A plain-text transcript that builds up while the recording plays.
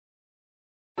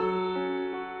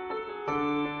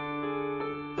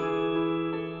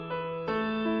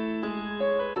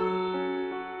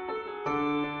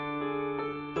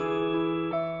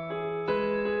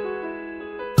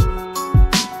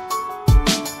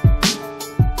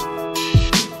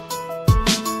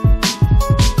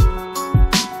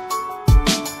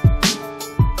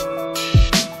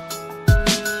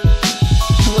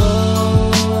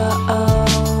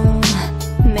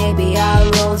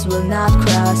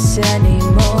this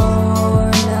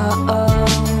anymore, no.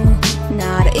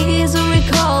 Not easy to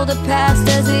recall the past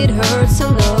as it hurts a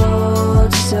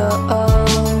lot, so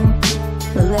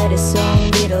let this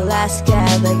song be the last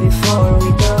gather before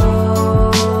we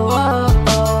go.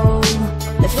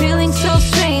 The feeling's so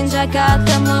strange, I got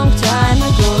them long time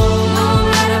ago. No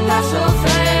matter pass or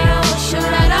fail, sure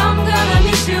that I'm gonna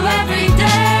miss you every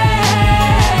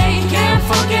day. Can't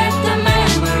forget the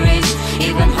memories,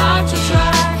 even hard to try.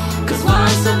 Cause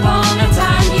once upon a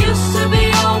time used to be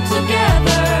all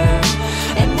together,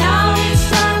 and now it's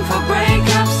time for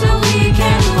breakup so we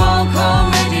can walk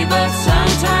already. But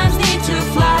sometimes need to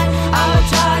fly, our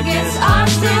targets are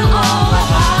still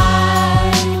overhigh.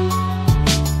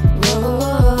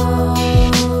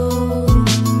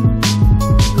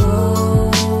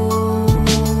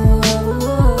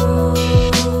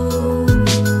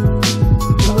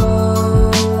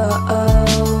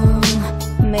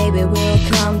 Maybe we'll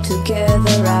come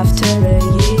together after a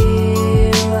year.